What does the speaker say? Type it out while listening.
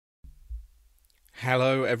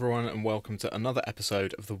Hello, everyone, and welcome to another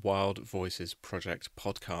episode of the Wild Voices Project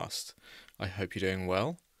podcast. I hope you're doing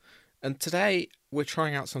well. And today we're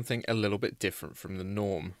trying out something a little bit different from the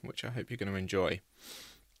norm, which I hope you're going to enjoy.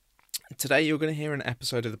 Today you're going to hear an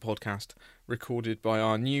episode of the podcast recorded by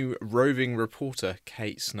our new roving reporter,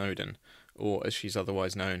 Kate Snowdon, or as she's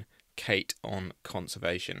otherwise known, Kate on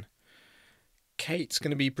Conservation. Kate's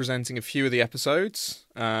going to be presenting a few of the episodes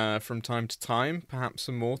from time to time, perhaps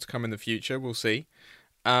some more to come in the future, we'll see.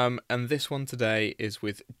 And this one today is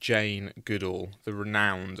with Jane Goodall, the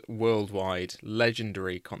renowned, worldwide,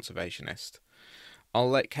 legendary conservationist. I'll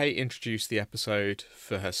let Kate introduce the episode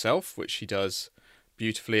for herself, which she does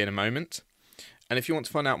beautifully in a moment. And if you want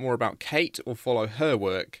to find out more about Kate or follow her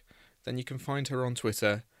work, then you can find her on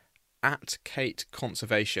Twitter at Kate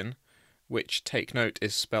Conservation, which, take note,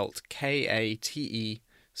 is spelt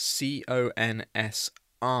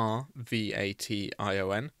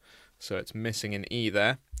KateConsrsrVation, so it's missing an E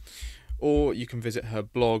there. Or you can visit her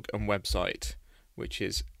blog and website, which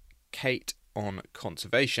is Kate on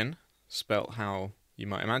Conservation, spelt how you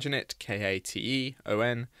might imagine it,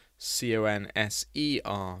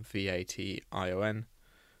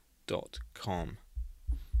 KateConsrsrVation.com.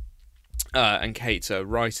 And Kate's a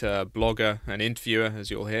writer, blogger, an interviewer, as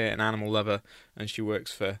you'll hear, an animal lover, and she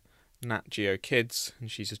works for Nat Geo Kids, and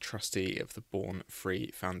she's a trustee of the Born Free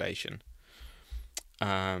Foundation.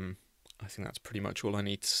 I think that's pretty much all I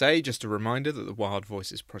need to say. Just a reminder that the Wild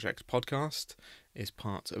Voices Project podcast is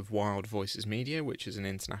part of Wild Voices Media, which is an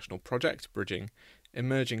international project bridging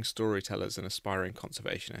emerging storytellers and aspiring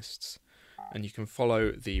conservationists. And you can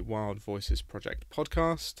follow the Wild Voices Project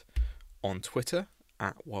podcast on Twitter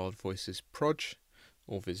at Wild Voices Proj,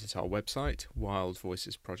 or visit our website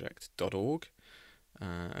wildvoicesproject.org,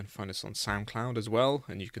 and find us on SoundCloud as well,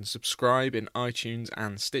 and you can subscribe in iTunes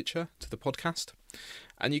and Stitcher to the podcast,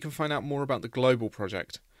 and you can find out more about the global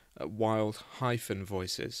project at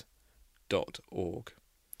wild-voices.org.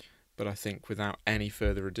 But I think without any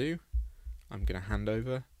further ado, I'm going to hand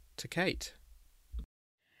over to Kate.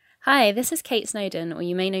 Hi, this is Kate Snowdon, or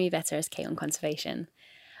you may know me better as Kate on Conservation.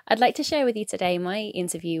 I'd like to share with you today my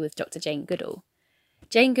interview with Dr. Jane Goodall.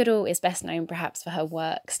 Jane Goodall is best known perhaps for her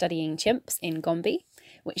work studying chimps in Gombe,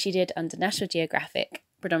 which she did under National Geographic,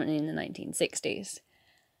 predominantly in the 1960s.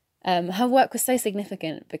 Her work was so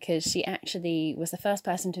significant because she actually was the first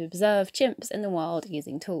person to observe chimps in the wild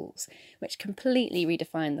using tools, which completely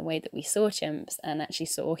redefined the way that we saw chimps and actually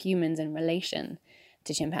saw humans in relation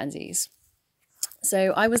to chimpanzees.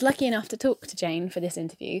 So I was lucky enough to talk to Jane for this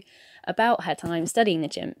interview about her time studying the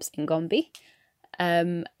chimps in Gombe,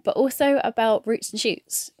 but also about Roots and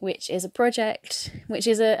Shoots, which is a project which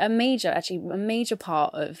is a major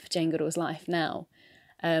part of Jane Goodall's life now,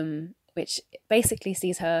 which basically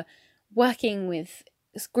sees her working with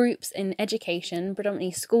groups in education,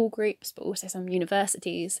 predominantly school groups, but also some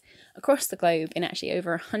universities across the globe in actually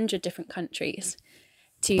over 100 different countries,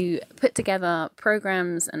 to put together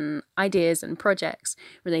programs and ideas and projects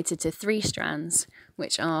related to three strands,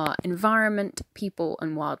 which are environment, people,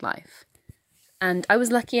 and wildlife. And I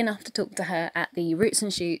was lucky enough to talk to her at the Roots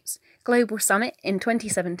and Shoots Global Summit in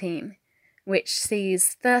 2017, which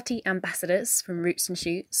sees 30 ambassadors from Roots and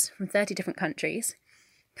Shoots from 30 different countries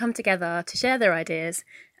come together to share their ideas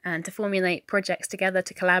and to formulate projects together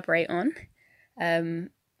to collaborate on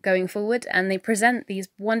going forward, and they present these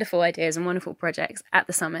wonderful ideas and wonderful projects at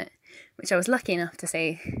the summit, which I was lucky enough to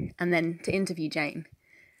see and then to interview Jane.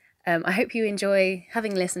 I hope you enjoy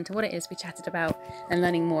having listened to what it is we chatted about and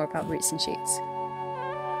learning more about Roots and Shoots.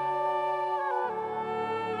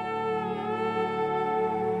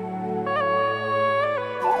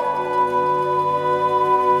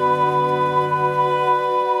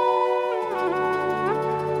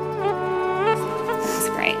 That's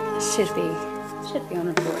great. Should be on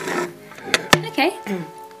record now. Okay.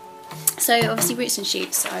 So obviously Roots and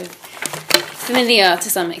Shoots, I'm familiar to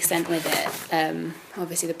some extent with it.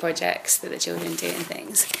 Obviously the projects that the children do and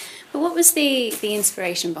things. But what was the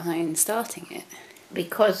inspiration behind starting it?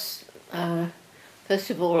 Because first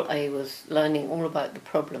of all I was learning all about the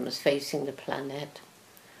problems facing the planet.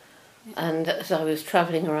 And as I was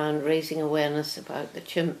travelling around raising awareness about the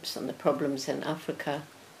chimps and the problems in Africa,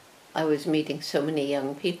 I was meeting so many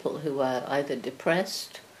young people who were either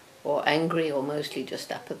depressed or angry or mostly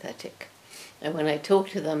just apathetic. And when I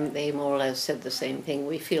talked to them, they more or less said the same thing.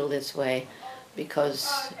 We feel this way because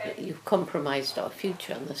you've compromised our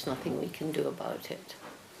future and there's nothing we can do about it.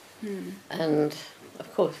 And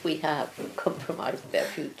of course we have compromised their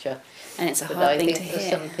future. And it's a hard thing to hear. But I think there's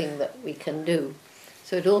something that we can do.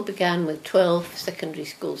 So it all began with 12 secondary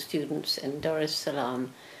school students in Dar es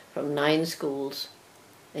Salaam from 9 schools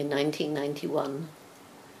in 1991.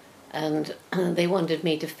 And they wanted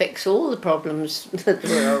me to fix all the problems that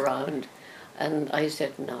were around. And I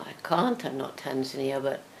said, no, I can't. I'm not Tanzania,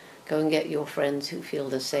 but go and get your friends who feel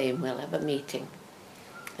the same. We'll have a meeting.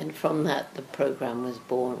 And from that, the program was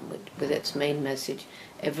born with its main message: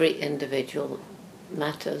 every individual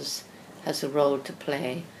matters, has a role to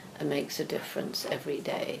play, and makes a difference every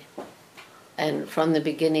day. And from the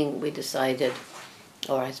beginning, we decided,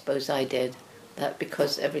 or I suppose I did, that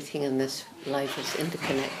because everything in this life is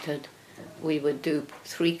interconnected, we would do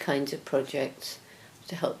 3 kinds of projects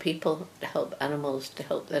to help people, to help animals, to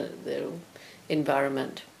help their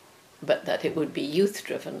environment, but that it would be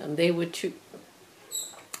youth-driven, and they would choose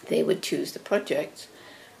the projects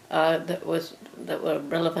that were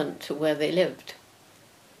relevant to where they lived,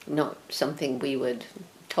 not something we would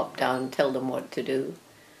top down tell them what to do.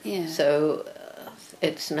 Yeah. So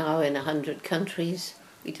it's now in 100 countries.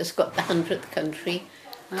 We just got the 100th country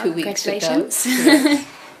 2 weeks ago. Congratulations. Yes.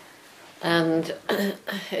 And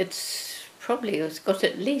it's got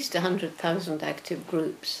at least 100,000 active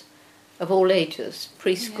groups of all ages,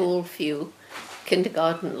 preschool, few,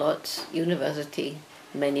 kindergarten, lots, university,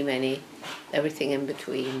 many, everything in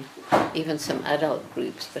between, even some adult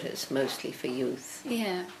groups, but it's mostly for youth.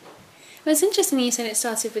 Yeah. Well, it's interesting you said it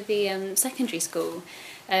started with the secondary school.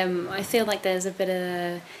 I feel like there's a bit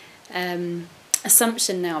of a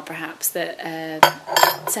assumption now, perhaps,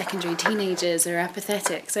 that secondary teenagers are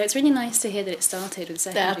apathetic. So it's really nice to hear that it started with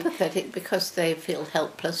secondary. They're apathetic because they feel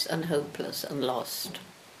helpless and hopeless and lost.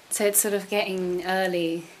 So it's sort of getting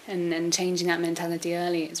early and changing that mentality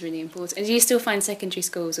early is really important. And do you still find secondary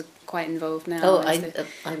schools are quite involved now? Oh,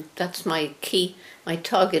 that's my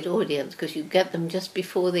target audience, because you get them just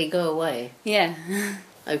before they go away. Yeah.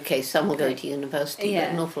 Okay, some will go to university, but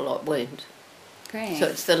an awful lot won't. Great. So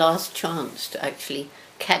it's the last chance to actually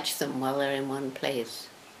catch them while they're in one place.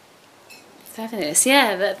 Fabulous.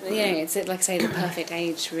 Yeah, it's like I say, the perfect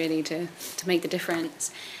age really to make the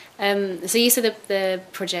difference. So you said that the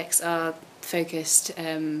projects are focused,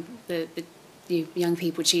 the young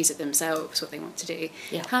people choose it themselves what they want to do.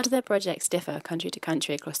 Yeah. How do their projects differ country to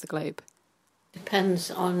country across the globe?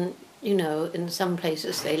 Depends on, in some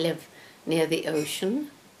places they live near the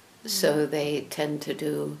ocean, so they tend to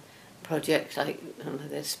do projects like,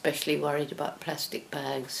 they're especially worried about plastic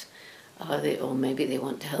bags, or maybe they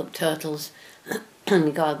want to help turtles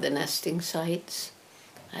guard the nesting sites,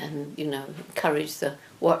 and encourage the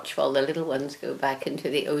watch while the little ones go back into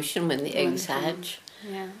the ocean when the eggs hatch.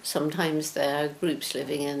 Yeah. Sometimes there are groups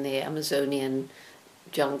living in the Amazonian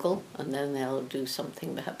jungle, and then they'll do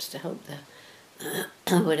something perhaps to help the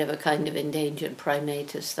whatever kind of endangered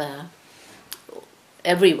primate is there.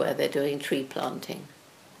 Everywhere they're doing tree planting.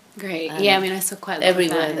 Great. Yeah, I saw quite a lot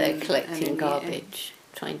everywhere of that. They're collecting garbage,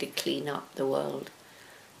 trying to clean up the world.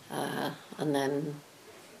 And then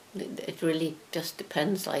it really just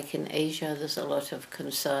depends. Like in Asia, there's a lot of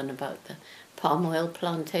concern about the palm oil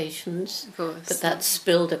plantations. Of course. But that's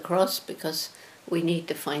spilled across because we need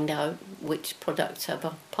to find out which products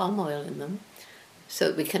have palm oil in them so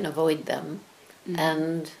that we can avoid them.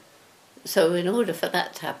 And so in order for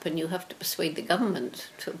that to happen, you have to persuade the government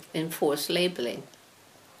to enforce labelling.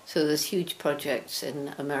 So there's huge projects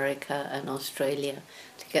in America and Australia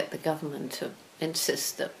to get the government to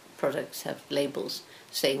insist that products have labels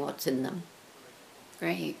saying what's in them.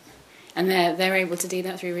 Great. And they're able to do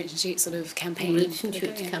that through Rich and Shoot sort of campaigns. Rich and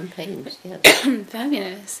Shoot campaigns, yeah.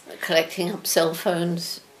 Fabulous. Collecting up cell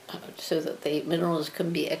phones so that the minerals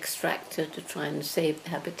can be extracted to try and save the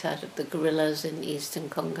habitat of the gorillas in eastern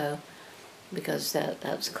Congo, because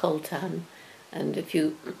that's coltan. And if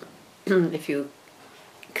you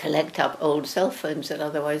collect up old cell phones that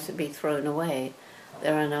otherwise would be thrown away,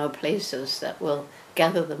 there are now places that will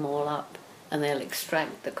gather them all up and they'll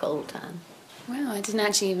extract the coltan. Wow, I didn't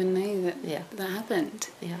actually even know that that happened.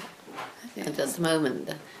 Yeah. And at the moment,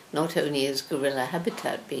 not only is gorilla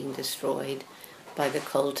habitat being destroyed by the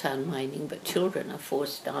coltan mining, but children are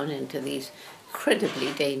forced down into these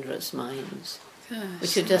incredibly dangerous mines,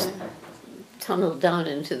 which are just tunneled down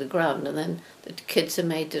into the ground, and then the kids are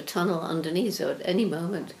made to tunnel underneath, so at any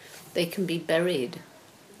moment they can be buried.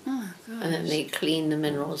 Oh, gosh. And then they clean the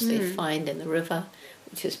minerals they find in the river,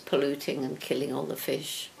 which is polluting and killing all the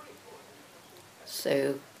fish.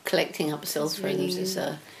 So collecting up cell phones is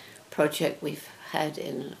a project we've had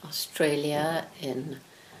in Australia, in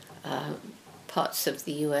parts of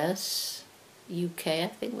the US, UK, I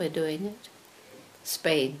think we're doing it.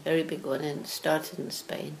 Spain, very big one, and started in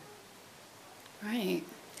Spain. Right.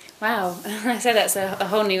 Wow. So that's a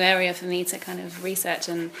whole new area for me to kind of research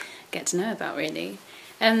and get to know about, really.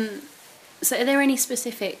 So are there any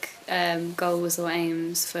specific goals or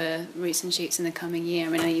aims for Roots and Shoots in the coming year? I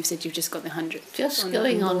mean, I know you've said you've just got the 100th. Just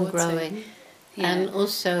going on board, growing. So, yeah. And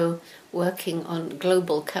also working on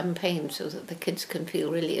global campaigns so that the kids can feel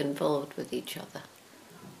really involved with each other.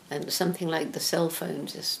 And something like the cell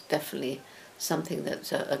phones is definitely something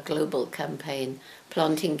that's a global campaign.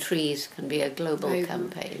 Planting trees can be a global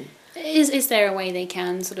campaign. Is there a way they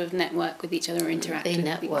can sort of network with each other or interact They with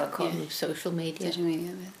network people? on social media. Social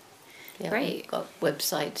media. Yeah, Great. we've got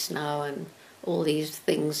websites now and all these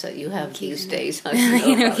things that you have these days.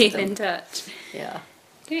 I Keep in touch. Yeah.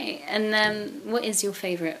 Great. And what is your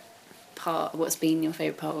favourite part? What's been your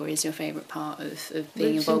favourite part, or is your favourite part of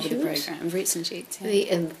being Roots involved and with the Shoots? programme? Roots and Shoots. Yeah. The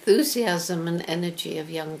enthusiasm and energy of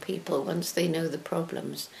young people once they know the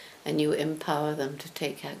problems and you empower them to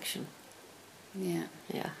take action. Yeah.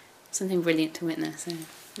 Yeah. Something brilliant to witness,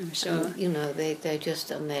 I'm sure. And, you know, they're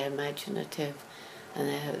just and they're imaginative, and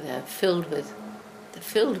they're filled with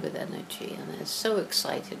energy, and they're so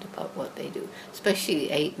excited about what they do, especially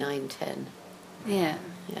 8, 9, 10. Yeah.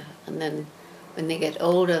 Yeah, and then when they get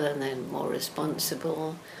older, then they're more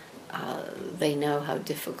responsible. They know how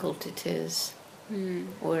difficult it is.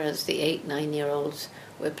 Whereas the 8, 9-year-olds,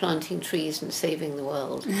 we're planting trees and saving the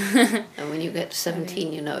world. And when you get to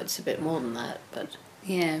 17, you know it's a bit more than that. But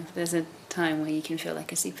yeah, there's a time where you can feel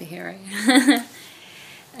like a superhero.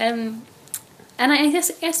 And I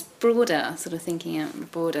guess broader, sort of thinking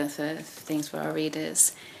out broader for things for our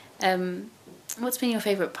readers. What's been your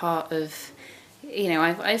favourite part of? You know,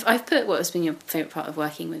 I've put what's been your favourite part of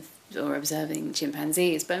working with or observing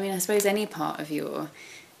chimpanzees, but I mean, I suppose any part of your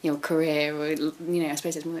career, or you know, I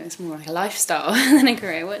suppose it's more like a lifestyle than a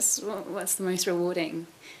career. What's the most rewarding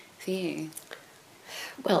for you?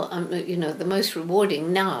 well, you know, the most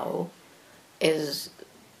rewarding now is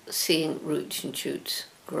seeing Roots and Shoots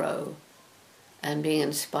grow and being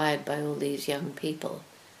inspired by all these young people.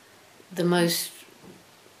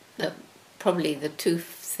 Probably the two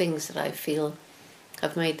things that I feel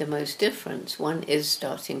have made the most difference. One is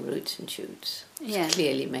starting Roots and Shoots. Yeah. It's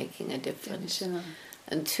clearly making a difference. Sure.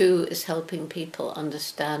 And two is helping people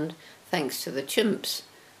understand, thanks to the chimps,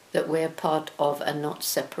 that we're part of and not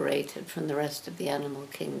separated from the rest of the animal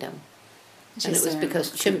kingdom. And it was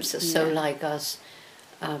because chimps are so like us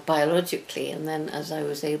biologically, and then as I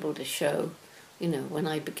was able to show, you know, when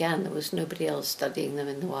I began there was nobody else studying them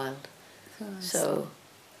in the wild. So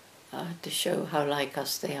to show how like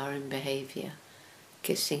us they are in behaviour,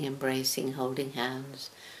 kissing, embracing, holding hands,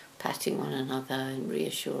 patting one another in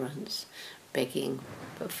reassurance, begging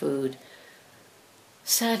for food.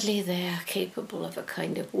 Sadly, they are capable of a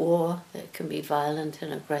kind of war that can be violent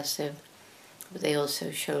and aggressive, but they also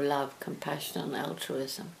show love, compassion and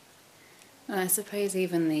altruism. Well, I suppose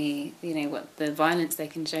even the violence they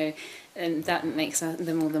can show, and that makes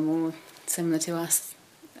them all the more similar to us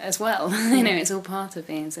as well. You know, it's all part of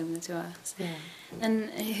being similar to us. Yeah. And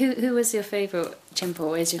who was your favourite chimp,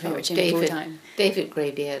 or is your favourite chimp of all time? David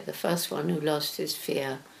Greybeard, the first one who lost his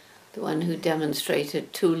fear, the one who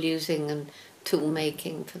demonstrated tool using and tool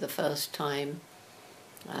making for the first time,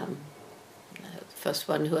 the first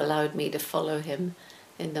one who allowed me to follow him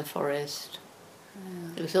in the forest.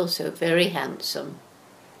 He was also very handsome,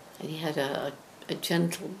 and he had a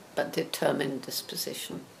gentle but determined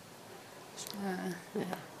disposition.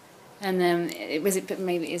 Yeah. And is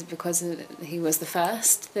it because he was the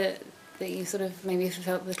first that you sort of maybe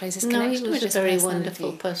felt the closest connection? No, he was a very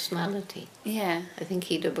wonderful personality. Yeah. I think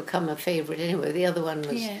he'd have become a favourite anyway. The other one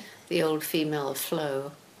was the old female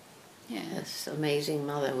Flo. Yeah. This amazing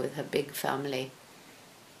mother with her big family.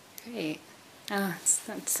 Great. Oh,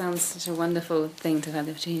 that sounds such a wonderful thing to have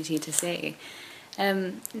the opportunity to see.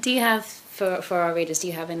 Do you have, for our readers, do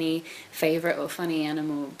you have any favourite or funny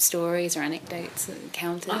animal stories or anecdotes,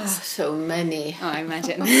 encounters? Oh, so many. Oh, I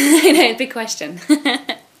imagine. I know, big question.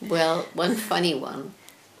 Well, one funny one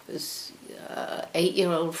was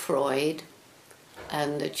 8-year-old Freud,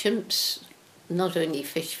 and the chimps not only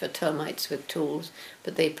fish for termites with tools,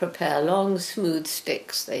 but they prepare long, smooth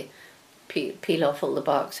sticks. They peel off all the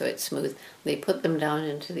bark so it's smooth. They put them down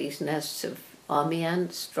into these nests of army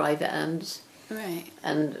ants, driver ants. Right.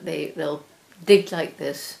 And they'll dig like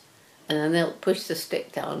this, and then they'll push the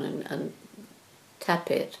stick down and tap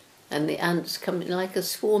it, and the ants come in like a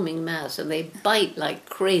swarming mass, and they bite like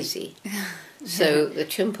crazy. So the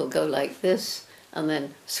chimp will go like this, and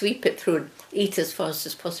then sweep it through and eat as fast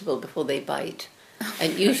as possible before they bite.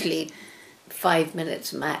 And usually 5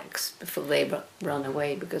 minutes max before they run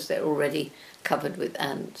away, because they're already covered with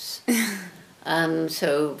ants. And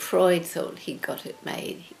so Freud thought he'd got it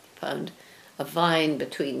made. He found a vine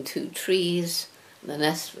between two trees, the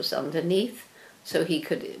nest was underneath, so he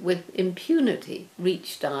could, with impunity,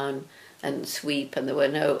 reach down and sweep, and there were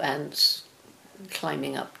no ants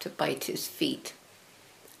climbing up to bite his feet.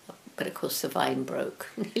 But of course the vine broke.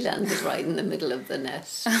 He landed right in the middle of the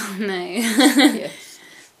nest. Oh no. Yes,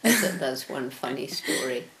 that's one funny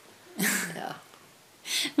story. Yeah.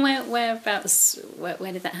 Whereabouts?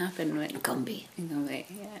 Where did that happen? Gombe. In Gombe,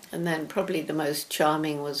 yeah. And then probably the most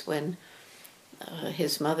charming was when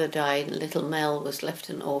his mother died and little Mel was left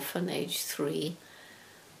an orphan, age 3,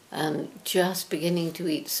 and just beginning to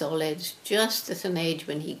eat solids, just at an age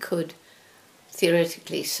when he could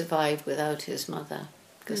theoretically survive without his mother,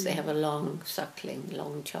 because they have a long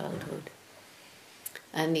childhood.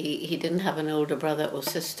 And he didn't have an older brother or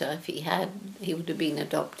sister. If he had, he would have been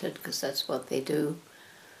adopted, because that's what they do.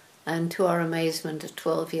 And to our amazement, a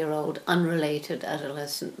 12-year-old unrelated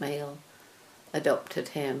adolescent male adopted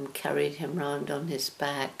him, carried him round on his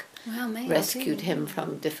back, rescued him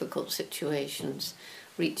from difficult situations,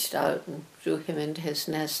 reached out and drew him into his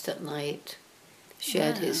nest at night,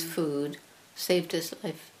 shared his food, saved his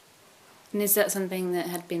life. And is that something that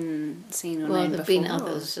had been seen or Well, known there have before? been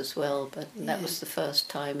others as well, but that was the first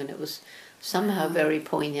time, and it was somehow very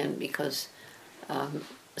poignant because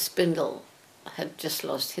Spindle had just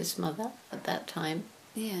lost his mother at that time.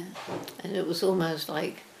 Yeah. And it was almost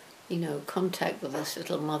like, contact with this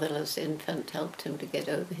little motherless infant helped him to get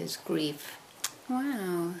over his grief.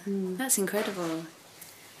 Wow, that's incredible.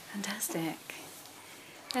 Fantastic.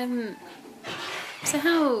 So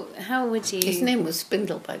how would you... His name was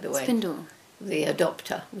Spindle, by the way. Spindle. The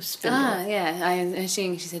adopter was Spindle. Ah, yeah. I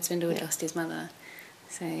assume she said Spindle had lost his mother.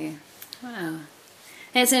 So, wow.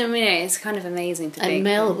 It's kind of amazing to think. And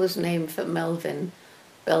Mel was named for Melvin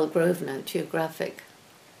Bell Grosvenor, Geographic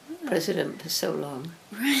president for so long.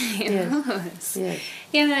 Right, Yes. of course. Yes.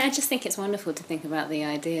 Yeah, I just think it's wonderful to think about the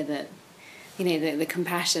idea that, the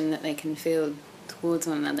compassion that they can feel towards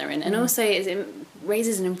one another. And also it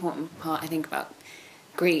raises an important part, I think, about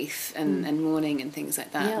grief and mourning and things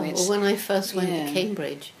like that. Yeah, which, well, when I first went to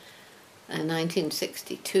Cambridge in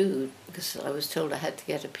 1962, because I was told I had to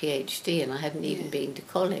get a PhD and I hadn't even been to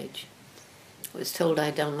college, I was told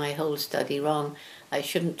I'd done my whole study wrong. I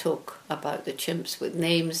shouldn't talk about the chimps with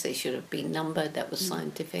names, they should have been numbered, that was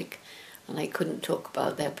scientific, and I couldn't talk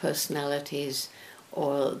about their personalities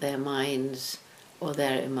or their minds or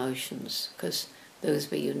their emotions, because those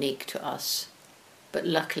were unique to us. But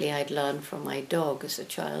luckily I'd learned from my dog as a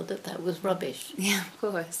child that was rubbish. Yeah, of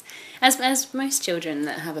course. As most children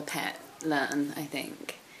that have a pet learn, I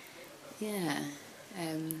think. Yeah.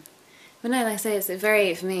 But no, like I say,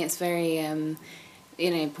 for me it's very,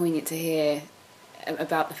 poignant to hear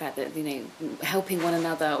about the fact that, helping one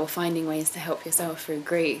another or finding ways to help yourself through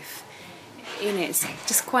grief, it's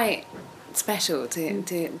just quite special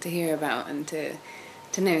to hear about and to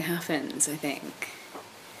know happens, I think.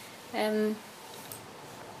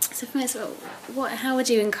 So how would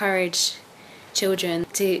you encourage children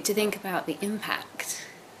to think about the impact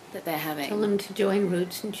that they're having? Tell them to join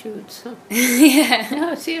Roots and Shoots. Huh? Yeah.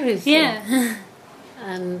 No, seriously. Yeah.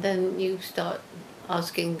 And then you start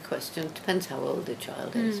asking questions. Depends how old the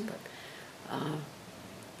child is, but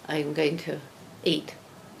I'm going to eat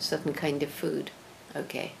a certain kind of food.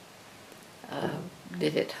 Okay.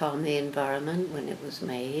 Did it harm the environment when it was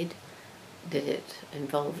made? Did it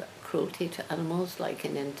involve cruelty to animals, like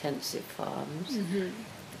in intensive farms? Mm-hmm.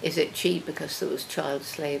 Is it cheap because there was child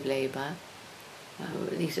slave labour?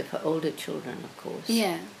 These are for older children, of course.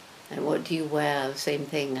 Yeah. And what do you wear? The same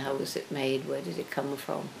thing. How was it made? Where did it come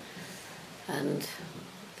from? And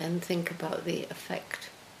then think about the effect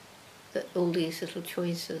that all these little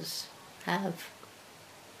choices have.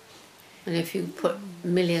 And if you put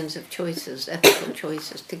millions of choices, ethical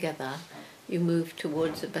choices together, you move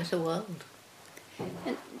towards a better world.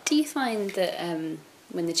 And do you find that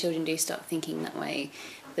when the children do start thinking that way,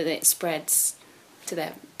 that it spreads to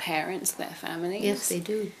their parents, their families? Yes, they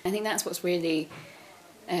do. I think that's what's really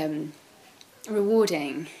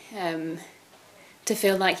rewarding, to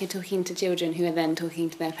feel like you're talking to children who are then talking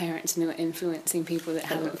to their parents and who are influencing people that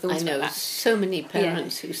haven't thought I know about that. so many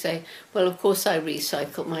parents who say, well, of course I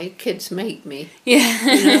recycle, my kids make me.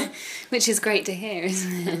 Yeah, which is great to hear,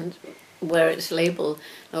 isn't it? And where it's labelled,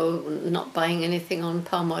 not buying anything on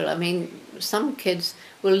palm oil. I mean, some kids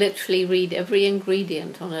will literally read every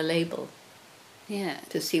ingredient on a label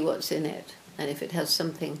to see what's in it. And if it has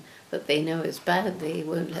something that they know is bad, they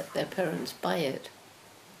won't let their parents buy it.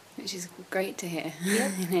 Which is great to hear.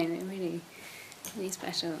 Yeah. Really, really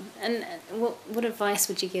special. And what advice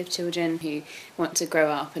would you give children who want to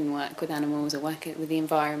grow up and work with animals or work with the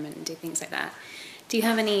environment and do things like that, Do you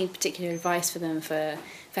have any particular advice for them for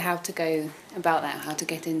how to go about that, how to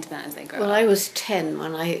get into that as they grow up? Well, I was 10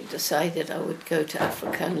 when I decided I would go to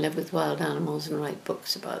Africa and live with wild animals and write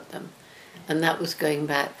books about them. And that was going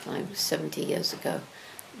back, I was 70 years ago.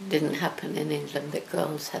 It didn't happen in England that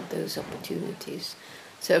girls had those opportunities.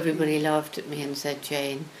 So everybody laughed at me and said,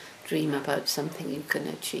 Jane, dream about something you can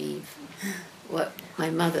achieve. What my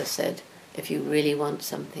mother said, if you really want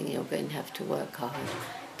something, you're going to have to work hard,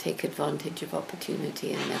 take advantage of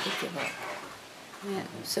opportunity and never give up. Yeah.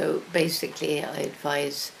 So basically I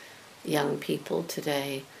advise young people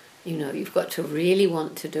today, you've got to really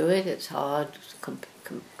want to do it. It's hard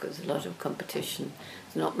because a lot of competition.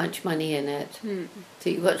 There's not much money in it. So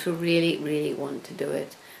you've got to really, really want to do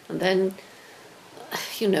it. And then,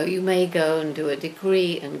 you may go and do a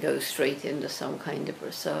degree and go straight into some kind of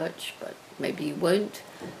research, but maybe you won't.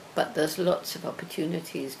 But there's lots of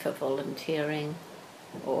opportunities for volunteering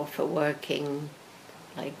or for working,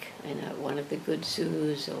 like, one of the good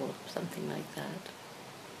zoos or something like that.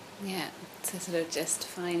 Yeah, so sort of just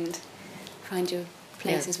find your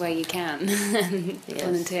places where you can and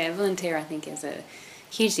volunteer. Volunteer, I think, is a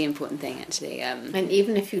hugely important thing, actually. And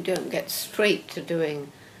even if you don't get straight to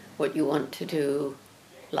doing what you want to do,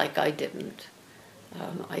 like I didn't,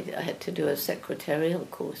 I had to do a secretarial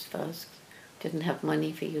course first. Didn't have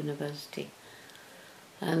money for university,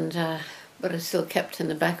 and but I still kept in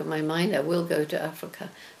the back of my mind, I will go to Africa.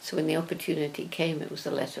 So when the opportunity came, it was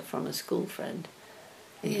a letter from a school friend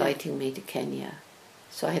inviting me to Kenya.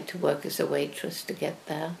 So I had to work as a waitress to get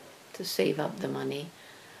there, to save up the money.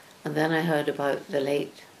 And then I heard about the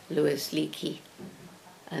late Louis Leakey,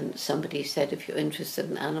 and somebody said, if you're interested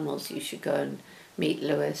in animals, you should go and meet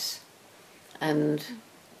Louis. And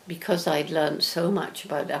because I'd learned so much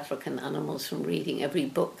about African animals from reading every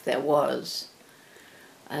book there was,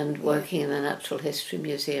 and working in the Natural History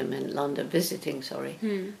Museum in London,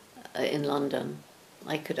 in London,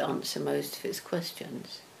 I could answer most of his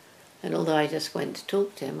questions. And although I just went to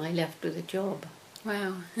talk to him, I left with a job.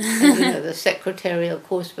 Wow. And, the secretarial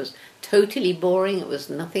course was totally boring. It was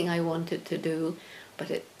nothing I wanted to do. But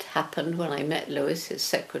it happened when I met Louis. His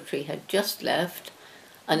secretary had just left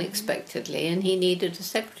unexpectedly, and he needed a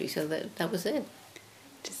secretary, so that was it.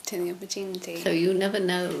 Just took the opportunity. So you never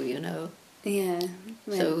know, Yeah.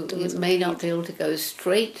 So you may not be able to go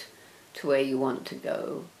straight to where you want to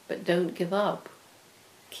go, but don't give up.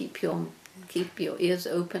 Keep your ears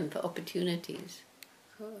open for opportunities.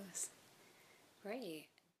 Of course. Great.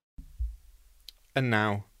 And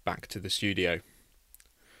now, back to the studio.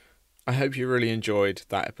 I hope you really enjoyed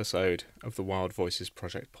that episode of the Wild Voices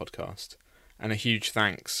Project podcast, and a huge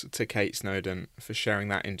thanks to Kate Snowdon for sharing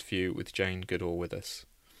that interview with Jane Goodall with us.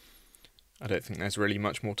 I don't think there's really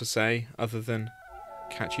much more to say other than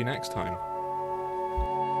catch you next time.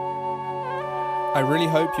 I really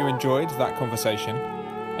hope you enjoyed that conversation,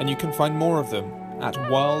 and you can find more of them at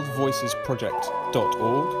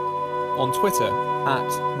wildvoicesproject.org, on Twitter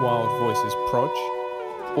 @wildvoicesproj,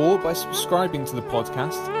 or by subscribing to the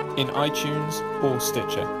podcast in iTunes or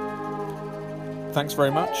Stitcher. Thanks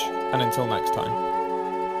very much, and until next time.